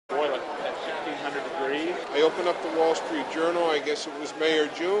I opened up the Wall Street Journal, I guess it was May or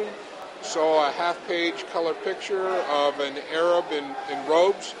June, saw a half-page color picture of an Arab in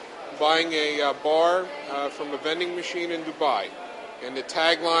robes buying a bar from a vending machine in Dubai. And the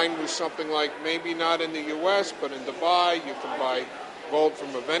tagline was something like, maybe not in the U.S., but in Dubai you can buy gold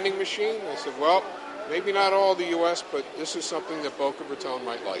from a vending machine. I said, well, maybe not all the U.S., but this is something that Boca Raton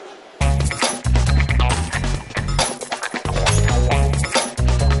might like.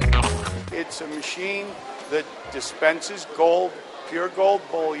 It's a machine that dispenses gold, pure gold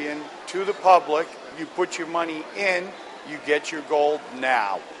bullion to the public. You put your money in, you get your gold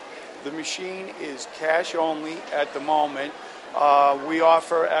now. The machine is cash only at the moment. We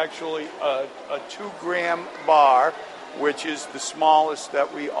offer actually a 2-gram bar, which is the smallest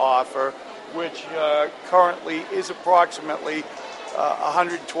that we offer, which currently is approximately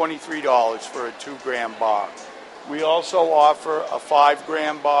 $123 for a 2-gram bar. We also offer a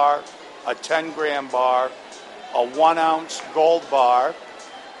 5-gram bar, a 10-gram bar, a 1-ounce gold bar,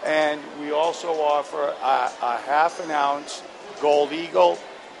 and we also offer a half an ounce gold eagle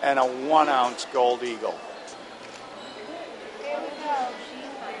and a 1-ounce gold eagle.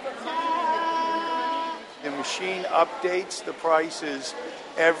 The machine updates the prices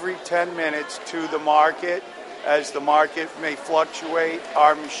every 10 minutes to the market. As the market may fluctuate,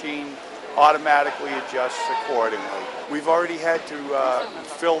 our machine automatically adjusts accordingly. We've already had to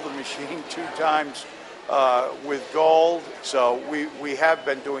fill the machine 2 times with gold, so we have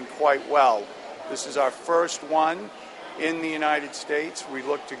been doing quite well. This is our first one in the United States. We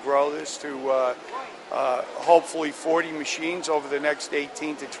look to grow this to hopefully 40 machines over the next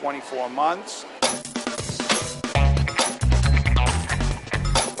 18 to 24 months.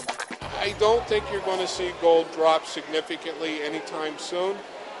 I don't think you're going to see gold drop significantly anytime soon.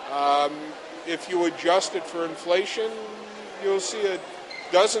 If you adjust it for inflation, you'll see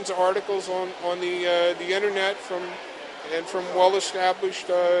dozens of articles on the internet from well-established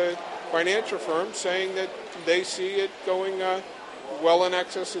financial firms saying that they see it going well in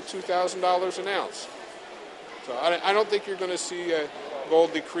excess of $2,000 an ounce. So I don't think you're going to see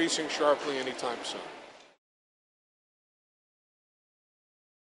gold decreasing sharply anytime soon.